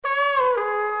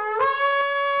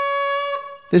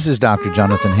This is Dr.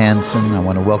 Jonathan Hansen. I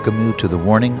want to welcome you to the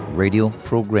Warning Radio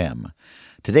program.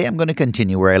 Today I'm going to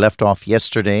continue where I left off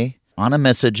yesterday on a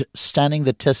message standing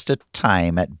the test of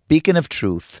time at Beacon of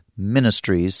Truth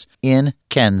Ministries in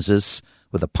Kansas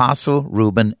with Apostle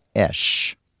Reuben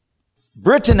Esch.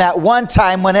 Britain at one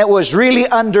time, when it was really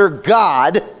under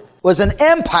God, was an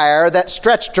empire that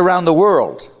stretched around the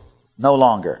world. No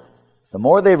longer. The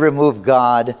more they've removed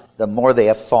God, the more they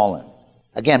have fallen.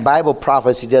 Again, Bible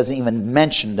prophecy doesn't even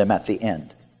mention them at the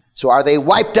end. So are they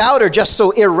wiped out or just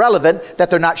so irrelevant that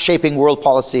they're not shaping world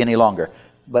policy any longer?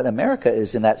 But America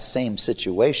is in that same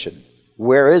situation.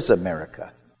 Where is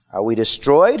America? Are we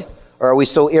destroyed? Or are we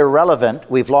so irrelevant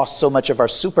we've lost so much of our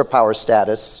superpower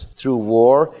status through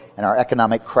war and our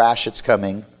economic crash that's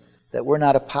coming that we're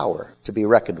not a power to be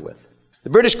reckoned with? The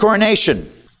British coronation,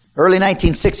 early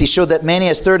 1960s, showed that many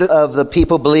as third of the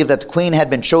people believed that the Queen had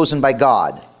been chosen by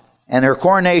God. And her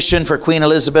coronation for Queen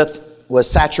Elizabeth was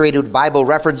saturated with Bible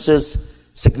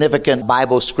references, significant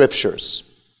Bible scriptures.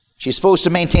 She's supposed to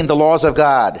maintain the laws of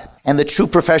God and the true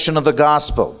profession of the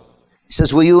gospel. He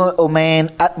says, will you, O man,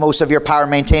 utmost of your power,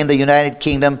 maintain the United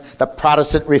Kingdom, the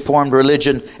Protestant Reformed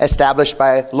religion established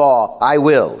by law? I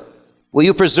will. Will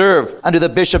you preserve unto the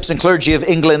bishops and clergy of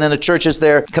England and the churches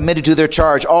there committed to their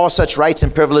charge all such rights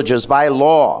and privileges by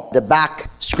law to back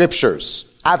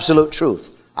scriptures? Absolute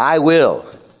truth. I will.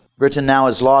 Britain now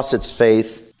has lost its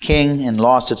faith, king, and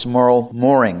lost its moral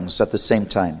moorings at the same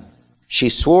time. She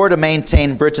swore to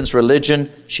maintain Britain's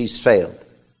religion. She's failed.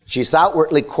 She's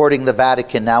outwardly courting the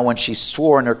Vatican now when she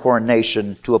swore in her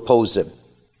coronation to oppose him.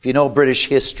 If you know British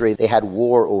history, they had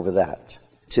war over that,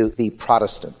 to be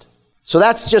Protestant. So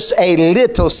that's just a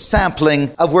little sampling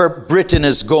of where Britain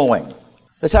is going.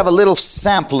 Let's have a little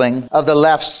sampling of the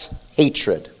left's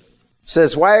hatred. It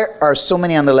says, why are so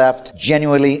many on the left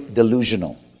genuinely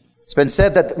delusional? It's been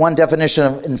said that one definition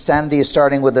of insanity is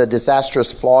starting with a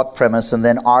disastrous, flawed premise and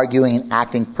then arguing and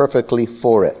acting perfectly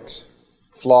for it.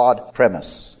 Flawed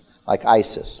premise, like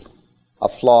ISIS. A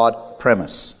flawed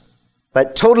premise.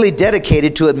 But totally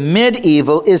dedicated to a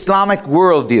medieval Islamic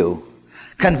worldview.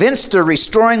 Convinced they're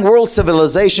restoring world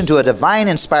civilization to a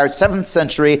divine-inspired 7th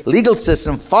century legal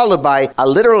system followed by a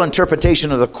literal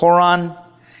interpretation of the Quran,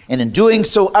 and in doing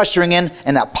so ushering in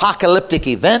an apocalyptic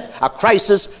event, a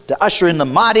crisis to usher in the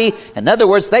Mahdi. In other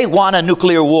words, they want a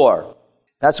nuclear war.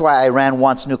 That's why Iran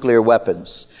wants nuclear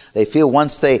weapons. They feel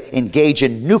once they engage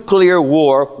in nuclear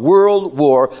war, world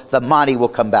war, the Mahdi will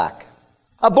come back.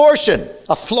 Abortion,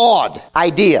 a flawed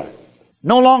idea.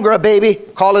 No longer a baby,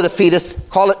 call it a fetus,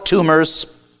 call it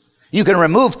tumors. You can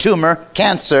remove tumor,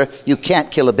 cancer, you can't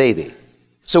kill a baby.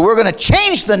 So we're going to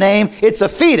change the name, it's a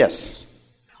fetus.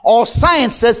 All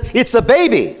science says it's a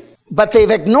baby. But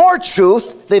they've ignored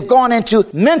truth, they've gone into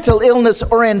mental illness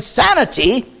or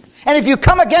insanity, and if you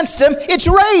come against them, it's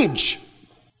rage.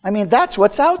 I mean, that's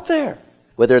what's out there.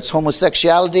 Whether it's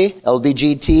homosexuality,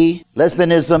 LGBT,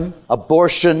 lesbianism,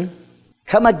 abortion,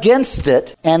 come against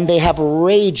it, and they have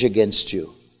rage against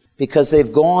you because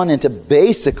they've gone into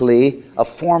basically a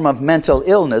form of mental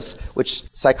illness, which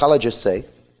psychologists say.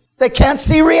 They can't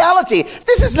see reality.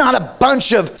 This is not a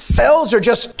bunch of cells or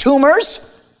just tumors.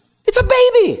 It's a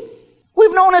baby.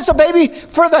 We've known it's a baby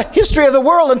for the history of the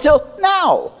world until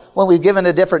now, when we've given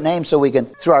a different name so we can,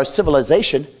 through our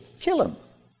civilization, kill him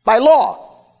by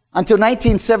law. Until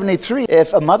 1973,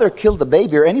 if a mother killed the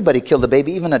baby or anybody killed the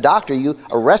baby, even a doctor, you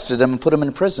arrested them and put them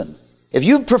in prison. If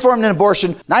you performed an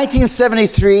abortion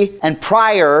 1973 and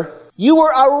prior, you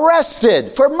were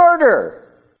arrested for murder.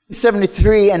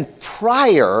 1973 and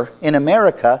prior in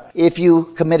America, if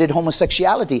you committed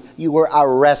homosexuality, you were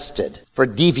arrested for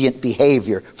deviant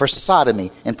behavior, for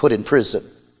sodomy, and put in prison.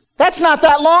 That's not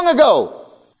that long ago.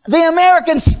 The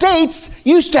American states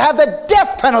used to have the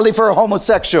death penalty for a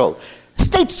homosexual.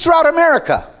 States throughout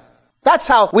America. That's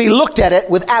how we looked at it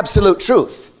with absolute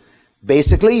truth.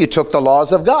 Basically, you took the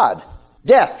laws of God.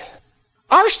 Death.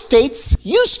 Our states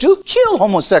used to kill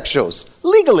homosexuals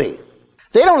legally.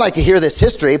 They don't like to hear this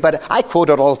history, but I quote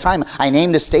it all the time. I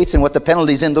name the states and what the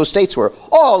penalties in those states were.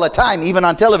 All the time, even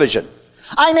on television.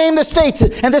 I name the states,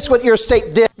 and this is what your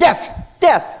state did. Death,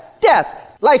 death,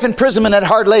 death. Life imprisonment at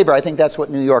hard labor. I think that's what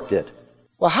New York did.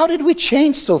 Well, how did we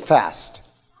change so fast?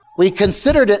 We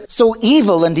considered it so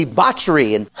evil and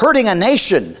debauchery and hurting a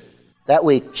nation that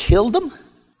we killed them.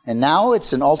 And now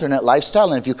it's an alternate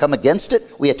lifestyle, and if you come against it,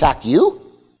 we attack you?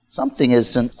 Something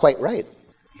isn't quite right.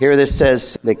 Here this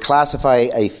says they classify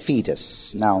a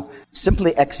fetus. Now,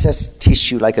 simply excess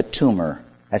tissue like a tumor.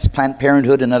 As Planned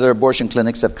Parenthood and other abortion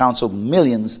clinics have counseled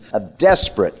millions of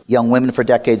desperate young women for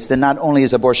decades, then not only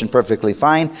is abortion perfectly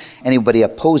fine, anybody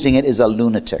opposing it is a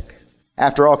lunatic.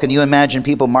 After all, can you imagine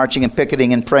people marching and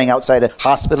picketing and praying outside a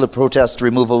hospital to protest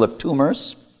removal of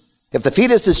tumors? If the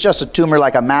fetus is just a tumor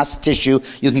like a mass tissue,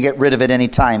 you can get rid of it any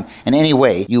time, in any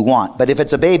way you want. But if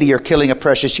it's a baby, you're killing a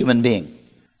precious human being.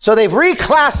 So they've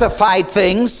reclassified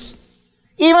things,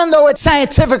 even though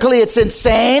scientifically it's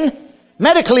insane,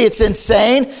 medically it's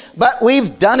insane, but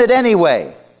we've done it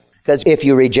anyway. Because if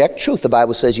you reject truth, the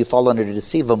Bible says you fall under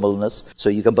deceivableness, so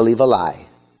you can believe a lie.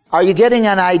 Are you getting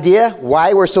an idea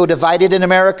why we're so divided in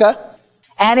America?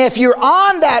 And if you're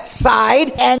on that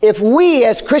side, and if we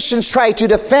as Christians try to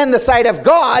defend the side of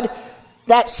God,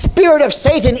 that spirit of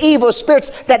Satan, evil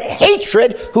spirits, that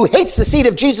hatred, who hates the seed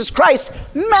of Jesus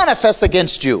Christ, manifests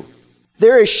against you.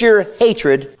 There is sheer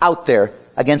hatred out there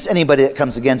against anybody that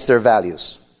comes against their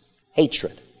values.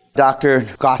 Hatred. Dr.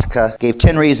 Goska gave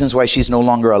 10 reasons why she's no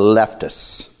longer a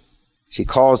leftist. She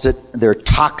calls it their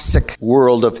toxic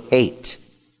world of hate.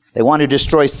 They want to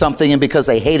destroy something, and because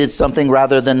they hated something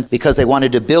rather than because they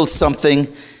wanted to build something.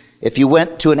 If you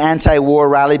went to an anti-war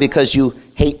rally because you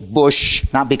hate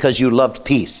Bush, not because you loved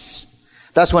peace.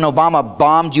 Thus, when Obama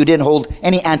bombed, you didn't hold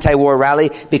any anti-war rally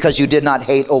because you did not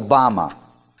hate Obama.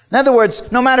 In other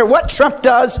words, no matter what Trump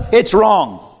does, it's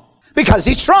wrong because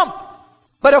he's Trump.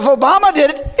 But if Obama did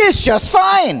it, it's just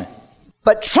fine.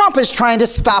 But Trump is trying to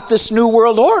stop this new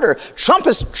world order. Trump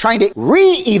is trying to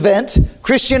re-invent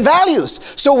Christian values.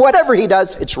 So whatever he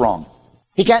does, it's wrong.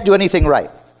 He can't do anything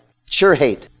right. Sure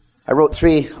hate. I wrote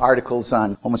 3 articles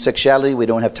on homosexuality. We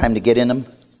don't have time to get in them.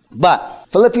 But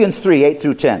Philippians 3, 8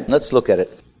 through 10. Let's look at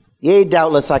it. Yea,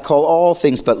 doubtless I call all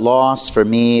things but loss for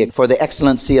me, for the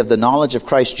excellency of the knowledge of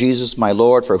Christ Jesus my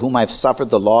Lord, for whom I have suffered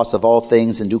the loss of all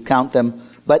things, and do count them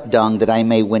but dung, that I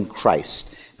may win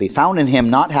Christ. Be found in him,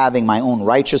 not having my own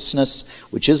righteousness,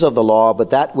 which is of the law, but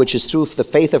that which is through the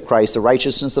faith of Christ, the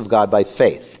righteousness of God by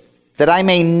faith. That I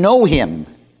may know him,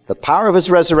 the power of his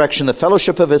resurrection, the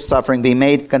fellowship of his suffering, be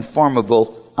made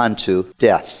conformable unto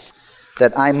death.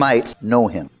 That I might know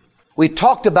him. We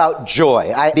talked about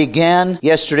joy. I began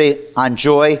yesterday on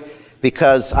joy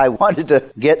because I wanted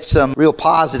to get some real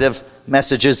positive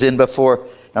messages in before.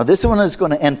 Now this one is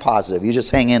going to end positive. You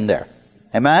just hang in there.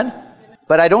 Amen?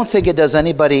 But I don't think it does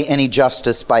anybody any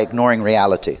justice by ignoring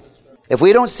reality. If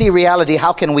we don't see reality,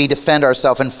 how can we defend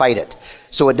ourselves and fight it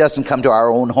so it doesn't come to our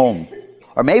own home?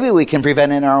 Or maybe we can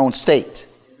prevent it in our own state.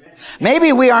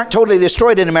 Maybe we aren't totally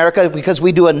destroyed in America because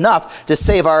we do enough to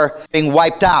save our being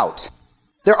wiped out.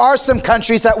 There are some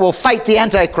countries that will fight the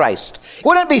Antichrist.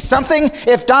 Wouldn't it be something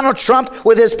if Donald Trump,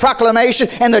 with his proclamation,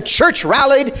 and the church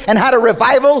rallied and had a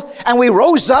revival, and we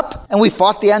rose up and we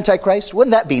fought the Antichrist?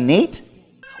 Wouldn't that be neat?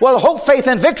 Well, hope, faith,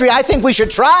 and victory, I think we should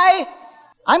try.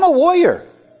 I'm a warrior.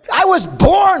 I was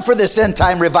born for this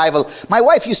end-time revival. My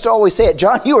wife used to always say it,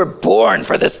 John, you were born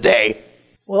for this day.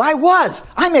 Well, I was.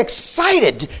 I'm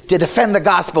excited to defend the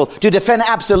gospel, to defend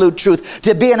absolute truth,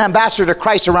 to be an ambassador to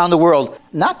Christ around the world.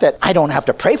 Not that I don't have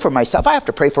to pray for myself. I have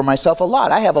to pray for myself a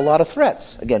lot. I have a lot of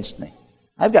threats against me.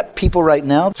 I've got people right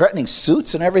now threatening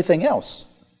suits and everything else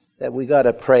that we got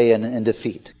to pray and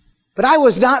defeat. But I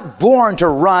was not born to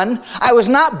run. I was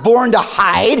not born to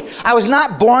hide. I was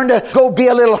not born to go be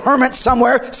a little hermit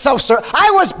somewhere, self-serve.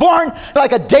 I was born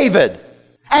like a David.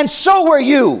 And so were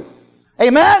you.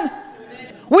 Amen?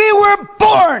 We were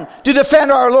born to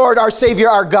defend our Lord, our Savior,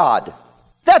 our God.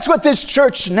 That's what this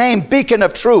church named Beacon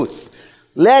of Truth.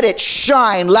 Let it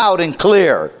shine loud and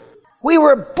clear. We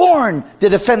were born to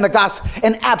defend the gospel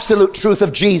and absolute truth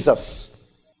of Jesus.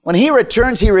 When he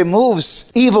returns, he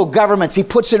removes evil governments. He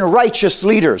puts in righteous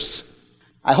leaders.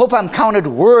 I hope I'm counted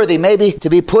worthy maybe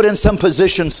to be put in some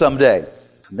position someday.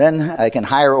 Then I can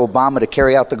hire Obama to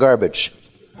carry out the garbage.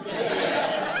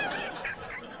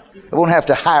 I won't have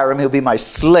to hire him. He'll be my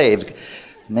slave.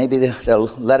 Maybe they'll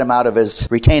let him out of his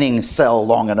retaining cell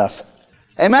long enough.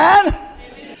 Amen?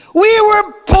 We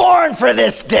were born for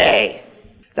this day.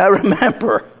 Now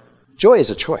remember, joy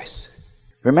is a choice.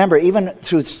 Remember, even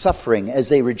through suffering, as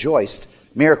they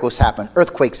rejoiced, miracles happened,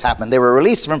 earthquakes happened. They were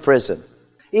released from prison.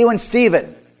 Even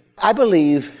Stephen. I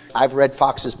believe, I've read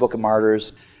Fox's Book of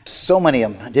Martyrs. So many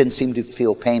of them didn't seem to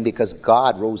feel pain because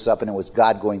God rose up, and it was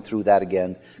God going through that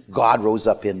again. God rose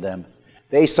up in them.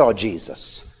 They saw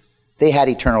Jesus. They had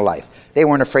eternal life. They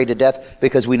weren't afraid of death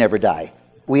because we never die.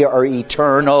 We are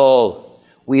eternal.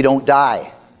 We don't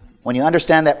die. When you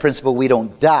understand that principle, we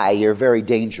don't die, you're very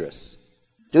dangerous.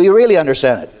 Do you really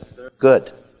understand it? Yes, good.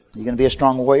 Are you going to be a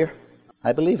strong warrior?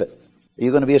 I believe it. Are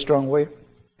you going to be a strong warrior?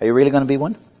 Are you really going to be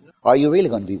one? Are you really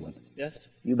going to be one? Yes.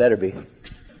 You better be.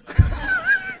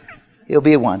 He'll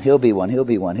be one. He'll be one. He'll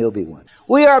be one. He'll be one.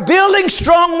 We are building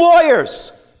strong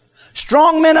warriors.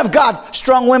 Strong men of God.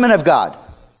 Strong women of God.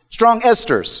 Strong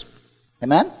Esthers.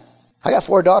 Amen? I got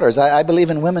 4 daughters. I believe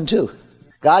in women too.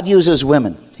 God uses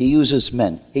women. He uses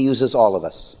men. He uses all of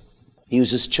us. He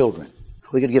uses children.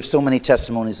 We could give so many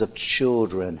testimonies of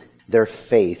children, their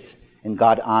faith, and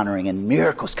God honoring, and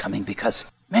miracles coming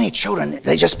because many children,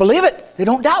 they just believe it. They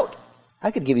don't doubt.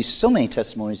 I could give you so many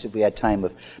testimonies if we had time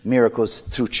of miracles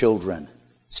through children.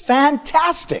 It's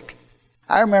fantastic.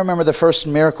 I remember the first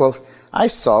miracle I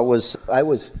saw I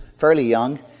was fairly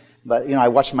young, but I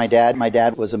watched my dad. My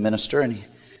dad was a minister, and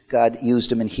God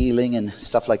used him in healing and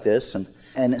stuff like this.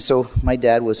 And so my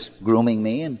dad was grooming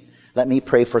me and let me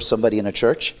pray for somebody in a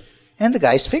church. And the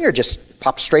guy's finger just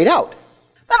popped straight out.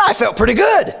 And I felt pretty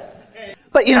good.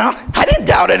 But, I didn't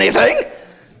doubt anything.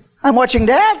 I'm watching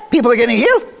Dad. People are getting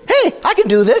healed. Hey, I can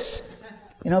do this.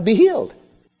 Be healed.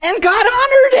 And God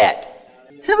honored it.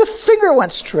 And the finger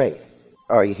went straight.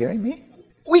 Are you hearing me?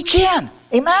 We can.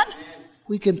 Amen?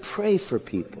 We can pray for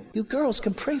people. You girls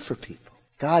can pray for people.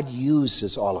 God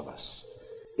uses all of us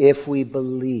if we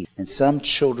believe. And some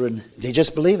children, they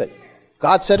just believe it.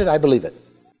 God said it, I believe it.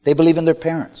 They believe in their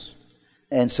parents.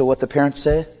 And so what the parents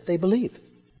say, they believe.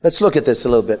 Let's look at this a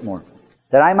little bit more.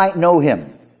 That I might know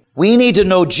him. We need to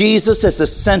know Jesus as the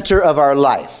center of our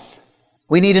life.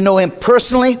 We need to know him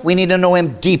personally. We need to know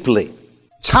him deeply.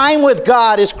 Time with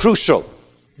God is crucial.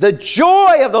 The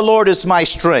joy of the Lord is my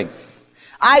strength.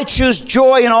 I choose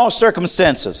joy in all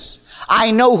circumstances.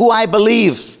 I know who I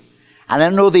believe. And I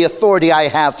know the authority I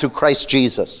have through Christ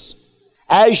Jesus.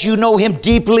 As you know him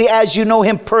deeply, as you know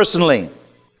him personally,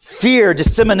 fear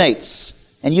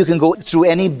disseminates, and you can go through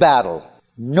any battle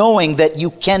knowing that you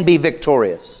can be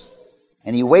victorious.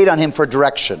 And you wait on him for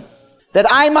direction. That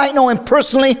I might know him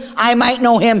personally, I might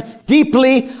know him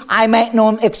deeply, I might know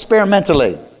him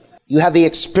experimentally. You have the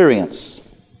experience.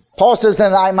 Paul says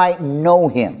that I might know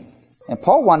him. And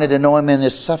Paul wanted to know him in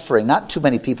his suffering. Not too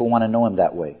many people want to know him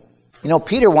that way.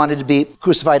 Peter wanted to be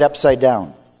crucified upside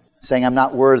down, saying, I'm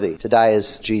not worthy to die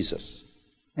as Jesus.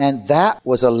 And that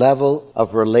was a level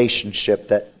of relationship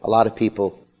that a lot of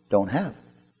people don't have.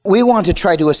 We want to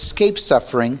try to escape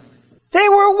suffering. They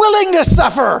were willing to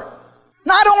suffer.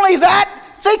 Not only that,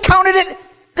 they counted it,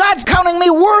 God's counting me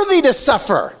worthy to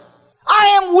suffer.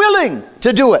 I am willing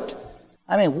to do it.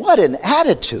 What an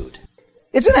attitude.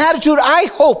 It's an attitude I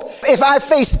hope if I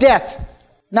face death.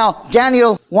 Now,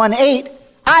 Daniel 1:8,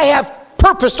 I have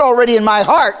purposed already in my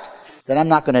heart that I'm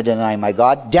not going to deny my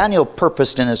God. Daniel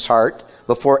purposed in his heart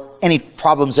before any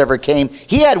problems ever came.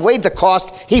 He had weighed the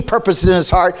cost. He purposed in his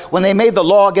heart. When they made the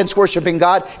law against worshiping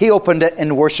God, he opened it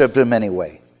and worshiped him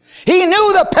anyway. He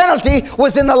knew the penalty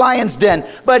was in the lion's den,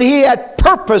 but he had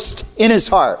purposed in his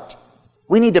heart.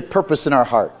 We need to purpose in our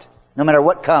heart. No matter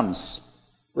what comes,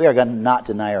 we are going to not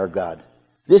deny our God.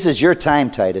 This is your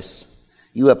time, Titus.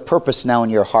 You have purpose now in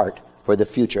your heart for the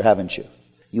future, haven't you?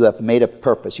 You have made a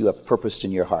purpose. You have purposed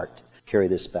in your heart. Carry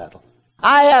this battle.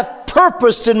 I have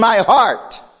purposed in my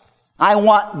heart. I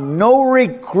want no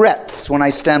regrets when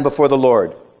I stand before the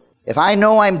Lord. If I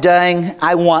know I'm dying,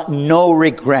 I want no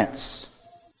regrets.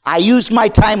 I used my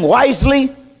time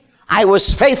wisely. I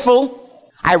was faithful.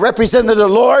 I represented the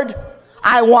Lord.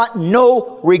 I want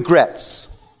no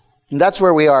regrets. And that's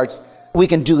where we are. We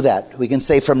can do that. We can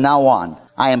say from now on,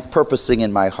 I am purposing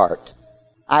in my heart.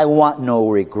 I want no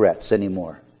regrets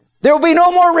anymore. There will be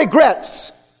no more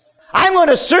regrets. I'm going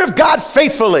to serve God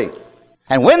faithfully.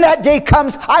 And when that day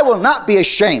comes, I will not be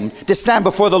ashamed to stand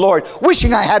before the Lord,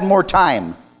 wishing I had more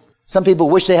time. Some people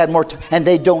wish they had more time, and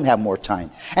they don't have more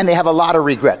time. And they have a lot of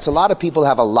regrets. A lot of people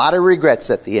have a lot of regrets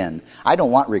at the end. I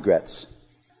don't want regrets.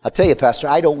 I'll tell you, Pastor,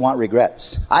 I don't want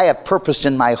regrets. I have purposed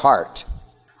in my heart.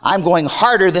 I'm going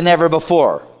harder than ever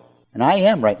before. And I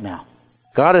am right now.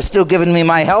 God has still given me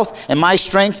my health and my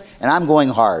strength, and I'm going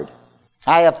hard.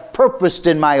 I have purposed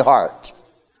in my heart.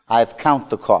 I have counted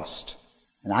the cost.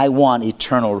 And I want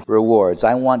eternal rewards.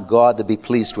 I want God to be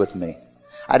pleased with me.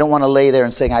 I don't want to lay there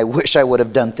and saying, I wish I would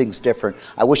have done things different.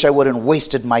 I wish I wouldn't have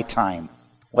wasted my time.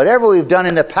 Whatever we've done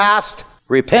in the past,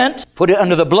 repent, put it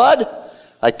under the blood.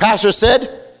 Like Pastor said,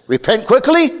 repent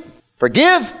quickly,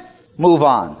 forgive, move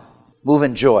on. Move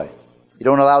in joy. You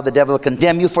don't allow the devil to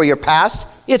condemn you for your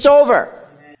past. It's over.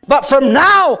 But from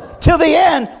now till the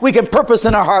end, we can purpose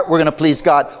in our heart. We're going to please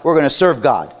God. We're going to serve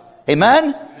God.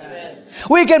 Amen? Amen.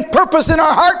 We can purpose in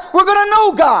our heart. We're going to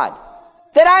know God.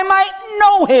 That I might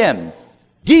know him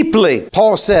deeply.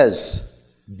 Paul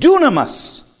says,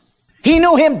 dunamis. He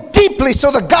knew him deeply. So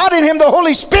the God in him, the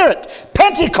Holy Spirit,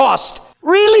 Pentecost,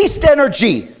 released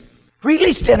energy.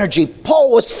 Released energy.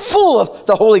 Paul was full of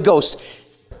the Holy Ghost.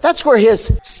 That's where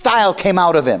his style came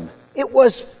out of him. It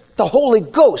was the Holy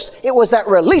Ghost. It was that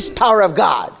released power of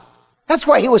God. That's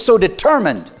why he was so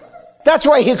determined. That's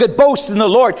why he could boast in the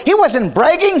Lord. He wasn't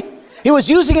bragging. He was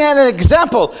using it as an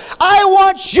example. I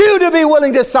want you to be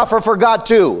willing to suffer for God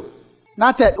too.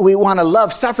 Not that we want to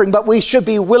love suffering, but we should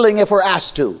be willing if we're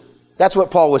asked to. That's what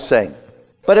Paul was saying.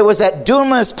 But it was that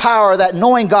dunamis power, that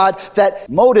knowing God, that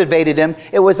motivated him.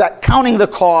 It was that counting the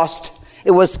cost.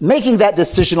 It was making that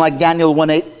decision like Daniel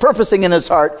 1:8, purposing in his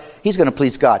heart, he's going to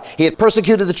please God. He had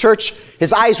persecuted the church.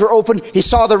 His eyes were open. He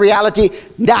saw the reality.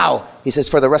 Now, he says,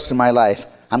 for the rest of my life,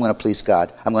 I'm going to please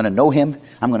God. I'm going to know him.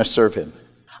 I'm going to serve him.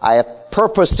 I have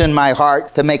purposed in my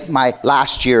heart to make my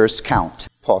last years count,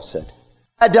 Paul said.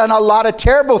 I'd done a lot of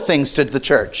terrible things to the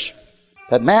church.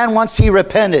 But man, once he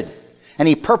repented and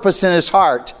he purposed in his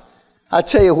heart, I'll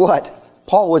tell you what,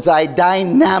 Paul was a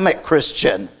dynamic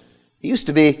Christian. It used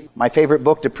to be my favorite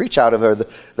book to preach out of,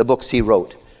 the books he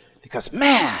wrote. Because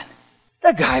man,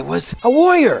 the guy was a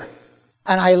warrior.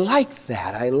 And I liked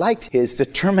that. I liked his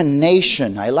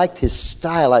determination. I liked his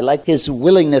style. I liked his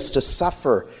willingness to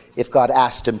suffer if God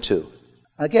asked him to.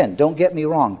 Again, don't get me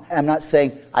wrong. I'm not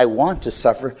saying I want to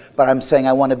suffer, but I'm saying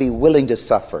I want to be willing to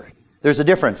suffer. There's a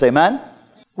difference, amen?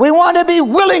 We want to be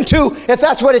willing to if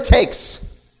that's what it takes.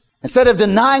 Instead of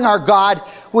denying our God,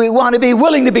 we want to be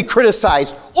willing to be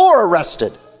criticized or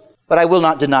arrested. But I will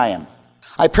not deny him.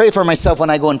 I pray for myself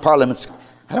when I go in parliaments.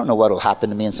 I don't know what will happen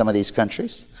to me in some of these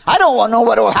countries. I don't know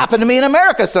what will happen to me in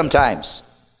America sometimes.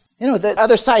 You know, the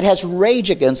other side has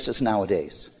rage against us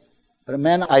nowadays. But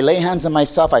man, I lay hands on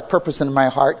myself. I purpose in my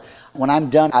heart. When I'm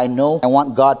done, I know I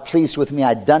want God pleased with me.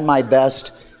 I'd done my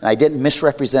best, and I didn't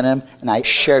misrepresent him, and I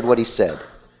shared what he said.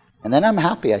 And then I'm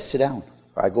happy. I sit down,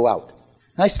 or I go out.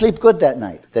 And I sleep good that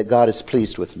night, that God is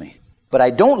pleased with me. But I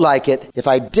don't like it if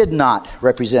I did not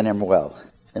represent him well.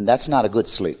 And that's not a good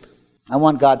sleep. I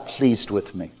want God pleased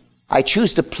with me. I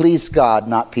choose to please God,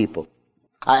 not people.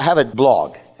 I have a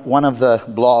blog. One of the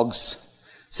blogs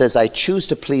says, I choose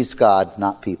to please God,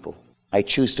 not people. I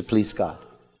choose to please God.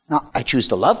 Now, I choose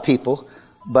to love people,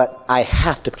 but I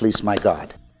have to please my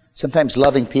God. Sometimes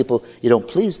loving people, you don't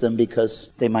please them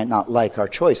because they might not like our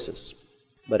choices.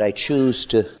 But I choose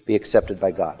to be accepted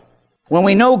by God. When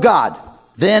we know God,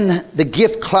 then the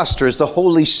gift clusters, the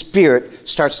Holy Spirit,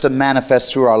 starts to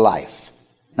manifest through our life.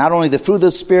 Not only the fruit of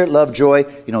the Spirit, love, joy,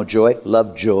 joy,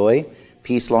 love, joy,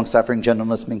 peace, long-suffering,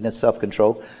 gentleness, meekness,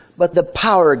 self-control, but the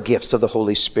power gifts of the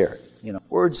Holy Spirit.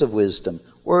 Words of wisdom,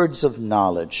 words of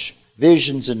knowledge,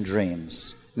 visions and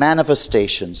dreams,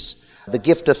 manifestations, the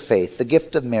gift of faith, the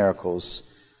gift of miracles,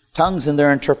 tongues and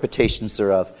their interpretations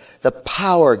thereof. The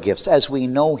power gifts, as we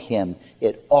know him,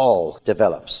 it all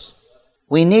develops.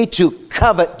 We need to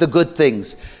covet the good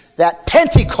things. That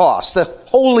Pentecost, the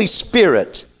Holy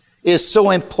Spirit, is so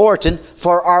important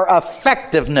for our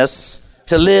effectiveness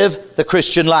to live the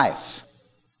Christian life.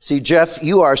 See, Jeff,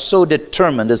 you are so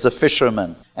determined as a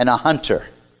fisherman and a hunter.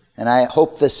 And I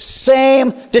hope the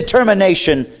same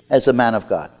determination as a man of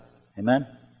God. Amen?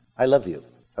 I love you.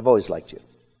 I've always liked you.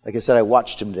 Like I said, I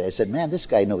watched him today. I said, man, this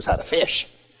guy knows how to fish.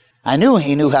 I knew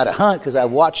he knew how to hunt because I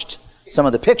watched some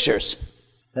of the pictures.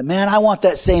 But man, I want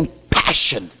that same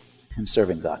passion in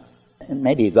serving God. And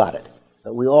maybe you got it.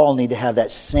 But we all need to have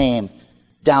that same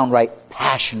downright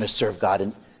passion to serve God,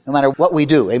 and no matter what we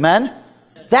do. Amen?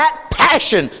 That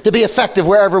passion to be effective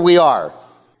wherever we are.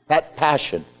 That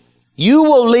passion. You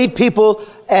will lead people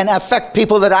and affect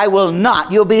people that I will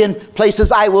not. You'll be in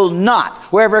places I will not.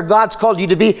 Wherever God's called you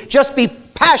to be, just be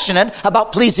passionate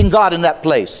about pleasing God in that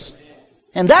place.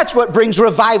 And that's what brings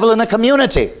revival in a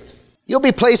community. You'll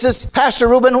be places Pastor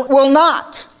Reuben will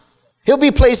not. He'll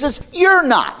be places you're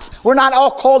not. We're not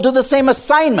all called to the same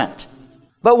assignment.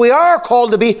 But we are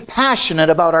called to be passionate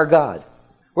about our God.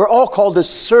 We're all called to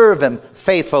serve him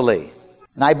faithfully.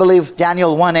 And I believe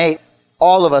Daniel 1:8,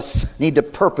 all of us need to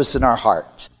purpose in our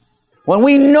heart. When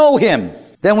we know him,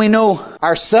 then we know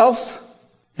ourselves.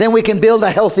 Then we can build a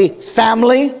healthy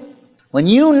family. When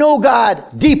you know God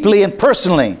deeply and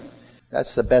personally,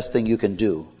 that's the best thing you can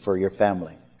do for your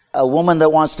family. A woman that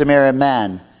wants to marry a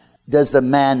man, does the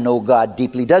man know God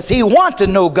deeply? Does he want to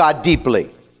know God deeply?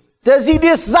 Does he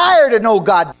desire to know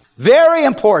God? Very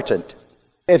important.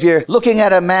 If you're looking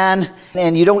at a man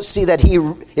and you don't see that he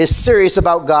is serious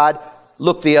about God,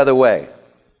 look the other way.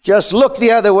 Just look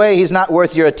the other way. He's not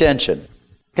worth your attention.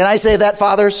 Can I say that,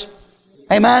 fathers?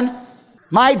 Amen?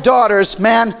 My daughters,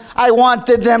 man, I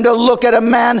wanted them to look at a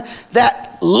man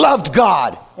that loved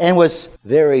God and was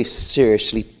very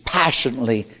seriously,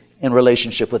 passionately in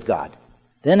relationship with God.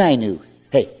 Then I knew,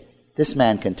 hey, this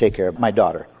man can take care of my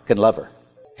daughter, can love her,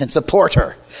 can support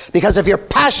her. Because if you're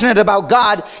passionate about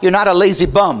God, you're not a lazy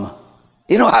bum.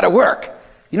 You know how to work.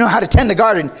 You know how to tend the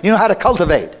garden. You know how to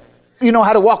cultivate. You know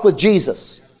how to walk with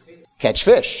Jesus. Catch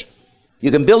fish.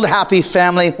 You can build a happy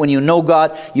family when you know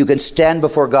God. You can stand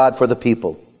before God for the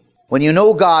people. When you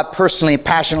know God personally,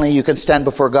 passionately, you can stand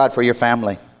before God for your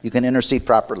family. You can intercede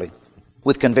properly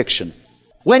with conviction.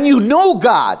 When you know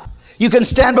God, you can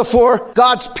stand before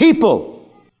God's people.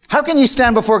 How can you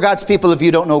stand before God's people if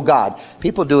you don't know God?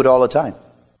 People do it all the time.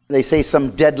 They say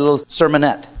some dead little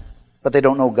sermonette, but they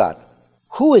don't know God.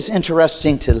 Who is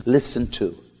interesting to listen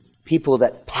to? People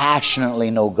that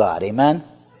passionately know God. Amen?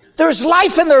 There's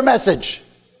life in their message.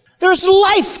 There's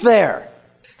life there.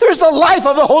 There's the life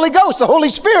of the Holy Ghost, the Holy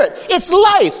Spirit. It's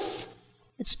life.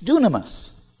 It's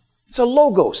dunamis. It's a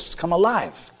logos come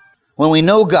alive. When we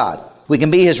know God, we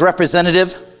can be His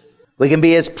representative. We can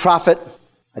be His prophet.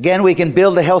 Again, we can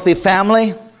build a healthy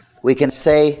family. We can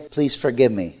say, please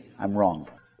forgive me, I'm wrong.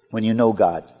 When you know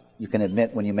God, you can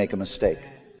admit when you make a mistake.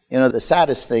 You know, the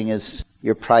saddest thing is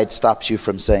your pride stops you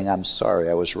from saying, I'm sorry,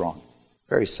 I was wrong.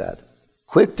 Very sad.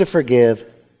 Quick to forgive,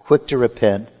 quick to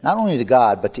repent, not only to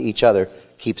God, but to each other,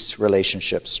 keeps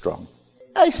relationships strong.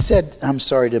 I said, I'm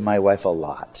sorry to my wife a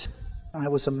lot. I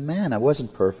was a man. I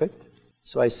wasn't perfect.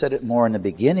 So I said it more in the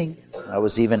beginning. I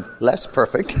was even less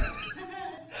perfect.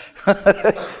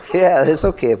 Yeah, it's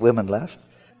okay if women laugh.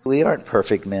 We aren't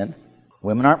perfect men.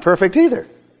 Women aren't perfect either.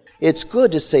 It's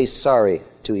good to say sorry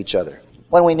to each other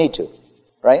when we need to,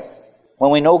 right?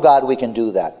 When we know God, we can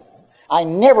do that. I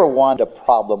never wanted a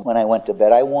problem when I went to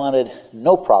bed. I wanted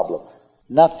no problem.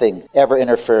 Nothing ever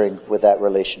interfering with that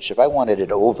relationship. I wanted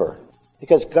it over.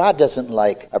 Because God doesn't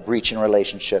like a breach in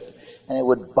relationship. And it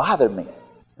would bother me.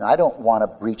 Now, I don't want a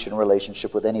breach in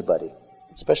relationship with anybody.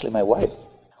 Especially my wife.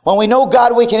 When we know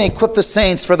God, we can equip the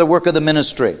saints for the work of the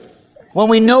ministry. When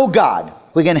we know God,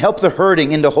 we can help the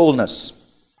hurting into wholeness.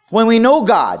 When we know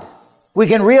God, we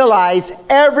can realize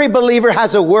every believer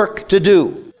has a work to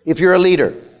do if you're a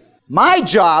leader. My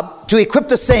job to equip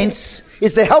the saints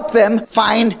is to help them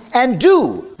find and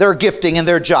do their gifting and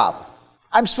their job.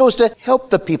 I'm supposed to help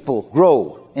the people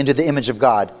grow into the image of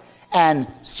God and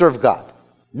serve God.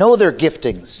 Know their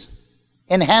giftings.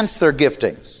 Enhance their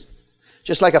giftings.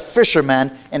 Just like a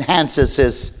fisherman enhances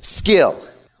his skill,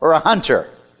 or a hunter.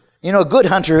 You know, a good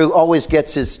hunter who always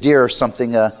gets his deer or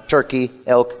something, a turkey,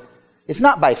 elk, it's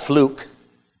not by fluke.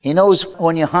 He knows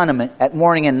when you hunt them at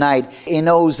morning and night. He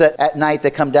knows that at night they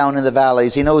come down in the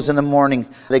valleys. He knows in the morning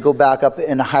they go back up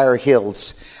in the higher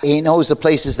hills. He knows the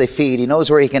places they feed. He knows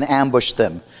where he can ambush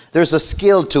them. There's a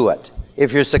skill to it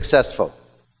if you're successful,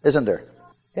 isn't there?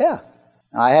 Yeah.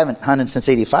 Now, I haven't hunted since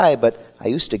 '85, but I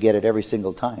used to get it every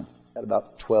single time. Got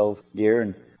about 12 deer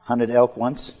and hunted elk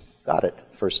once. Got it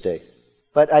first day.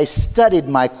 But I studied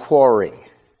my quarry.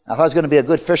 Now, if I was going to be a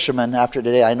good fisherman after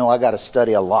today, I know I got to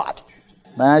study a lot.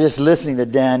 Man, just listening to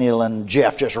Daniel and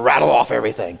Jeff just rattle off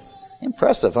everything.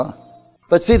 Impressive, huh?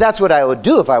 But see, that's what I would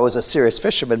do if I was a serious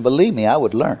fisherman. Believe me, I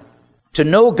would learn. To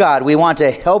know God, we want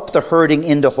to help the hurting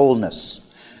into wholeness.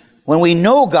 When we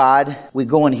know God, we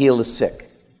go and heal the sick.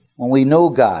 When we know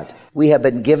God, we have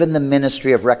been given the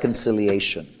ministry of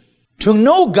reconciliation. To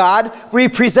know God, we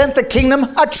present the kingdom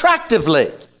attractively.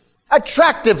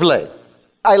 Attractively.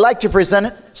 I like to present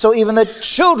it so even the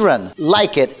children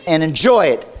like it and enjoy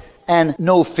it. And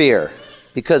no fear,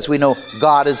 because we know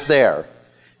God is there.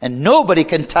 And nobody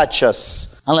can touch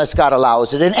us unless God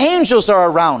allows it. And angels are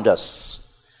around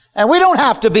us. And we don't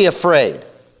have to be afraid.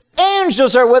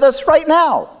 Angels are with us right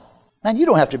now. Man, you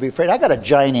don't have to be afraid. I got a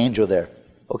giant angel there.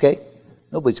 Okay?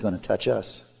 Nobody's going to touch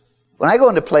us. When I go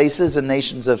into places and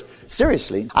nations of,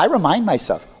 seriously, I remind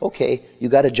myself, okay, you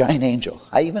got a giant angel.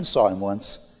 I even saw him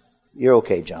once. You're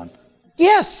okay, John.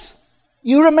 Yes.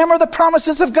 You remember the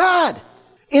promises of God.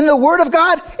 In the Word of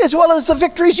God, as well as the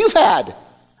victories you've had.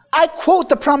 I quote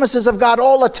the promises of God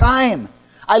all the time.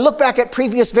 I look back at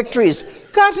previous victories.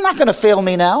 God's not going to fail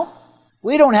me now.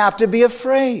 We don't have to be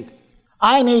afraid.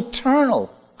 I'm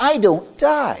eternal. I don't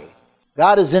die.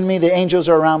 God is in me. The angels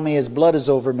are around me. His blood is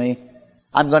over me.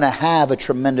 I'm going to have a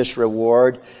tremendous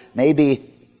reward. Maybe,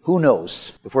 who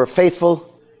knows? If we're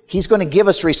faithful, He's going to give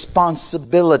us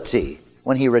responsibility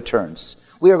when He returns.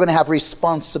 We are going to have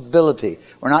responsibility.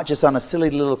 We're not just on a silly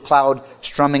little cloud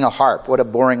strumming a harp. What a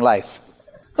boring life.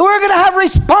 We're going to have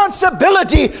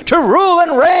responsibility to rule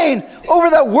and reign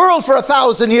over the world for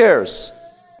 1,000 years.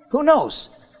 Who knows?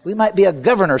 We might be a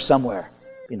governor somewhere.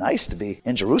 It'd be nice to be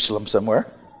in Jerusalem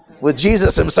somewhere with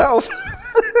Jesus Himself.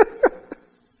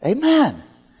 Amen.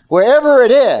 Wherever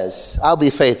it is, I'll be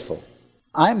faithful.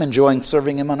 I'm enjoying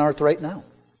serving Him on earth right now.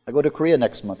 I go to Korea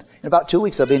next month. In about 2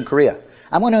 weeks, I'll be in Korea.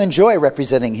 I'm going to enjoy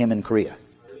representing Him in Korea.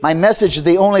 My message,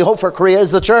 the only hope for Korea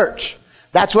is the church.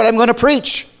 That's what I'm going to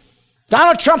preach.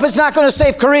 Donald Trump is not going to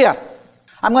save Korea.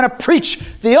 I'm going to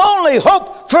preach the only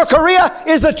hope for Korea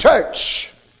is the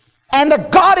church. And the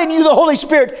God in you, the Holy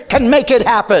Spirit, can make it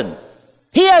happen.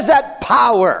 He has that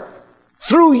power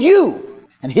through you,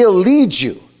 and He'll lead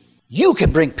you. You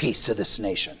can bring peace to this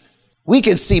nation. We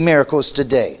can see miracles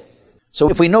today. So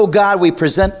if we know God, we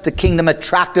present the kingdom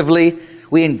attractively,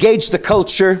 we engage the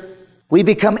culture, we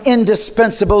become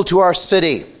indispensable to our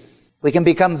city. We can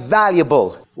become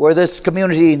valuable where this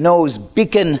community knows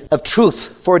beacon of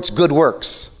truth for its good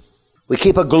works. We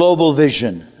keep a global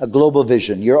vision, a global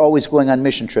vision. You're always going on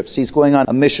mission trips. He's going on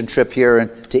a mission trip here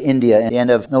to India at the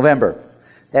end of November.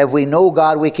 If we know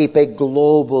God, we keep a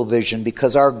global vision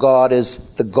because our God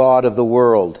is the God of the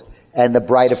world and the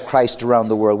bride of Christ around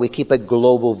the world. We keep a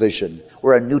global vision.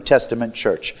 We're a New Testament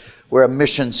church. We're a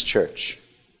missions church.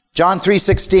 John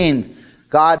 3:16,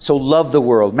 God so loved the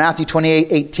world. Matthew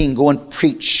 28:18, go and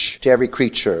preach to every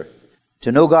creature.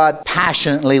 To know God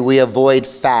passionately, we avoid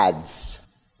fads.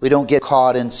 We don't get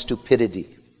caught in stupidity.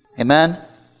 Amen?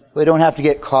 We don't have to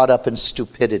get caught up in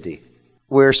stupidity.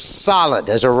 We're solid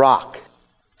as a rock.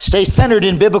 Stay centered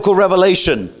in biblical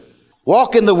revelation.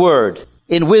 Walk in the Word,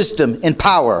 in wisdom, in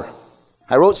power.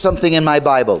 I wrote something in my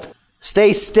Bible.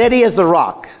 Stay steady as the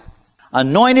rock,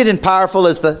 anointed and powerful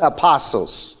as the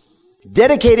apostles,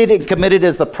 dedicated and committed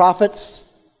as the prophets,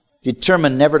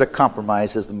 determined never to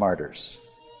compromise as the martyrs.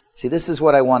 See, this is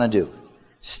what I want to do.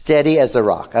 Steady as the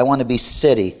rock. I want to be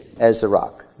steady as the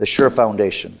rock, the sure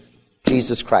foundation,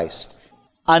 Jesus Christ.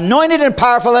 Anointed and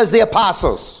powerful as the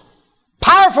apostles.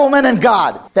 Powerful men in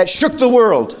God that shook the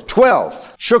world.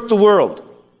 12 shook the world.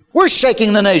 We're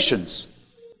shaking the nations.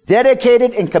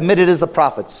 Dedicated and committed as the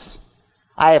prophets.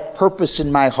 I have purpose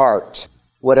in my heart,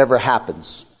 whatever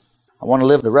happens. I want to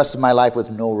live the rest of my life with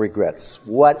no regrets.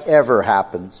 Whatever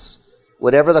happens,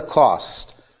 whatever the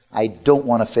cost, I don't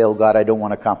want to fail God. I don't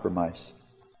want to compromise.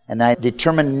 And I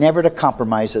determine never to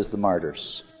compromise as the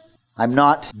martyrs. I'm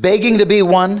not begging to be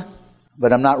one,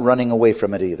 but I'm not running away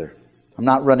from it either. I'm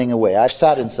not running away. I've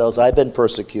sat in cells. I've been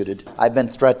persecuted. I've been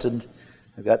threatened.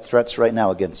 I've got threats right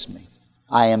now against me.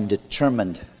 I am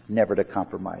determined never to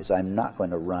compromise. I'm not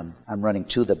going to run. I'm running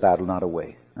to the battle, not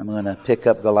away. I'm going to pick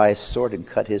up Goliath's sword and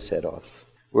cut his head off.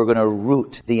 We're going to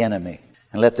root the enemy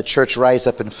and let the church rise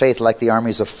up in faith like the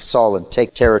armies of Saul and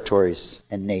take territories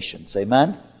and nations.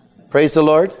 Amen? Praise the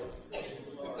Lord.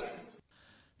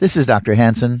 This is Dr.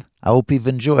 Hansen. I hope you've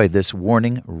enjoyed this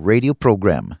warning radio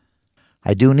program.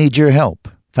 I do need your help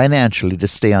financially to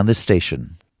stay on this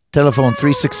station. Telephone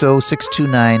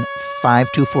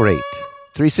 360-629-5248.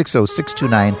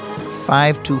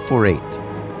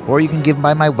 360-629-5248. Or you can give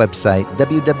by my website,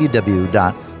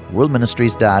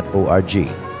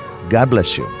 www.worldministries.org. God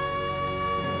bless you.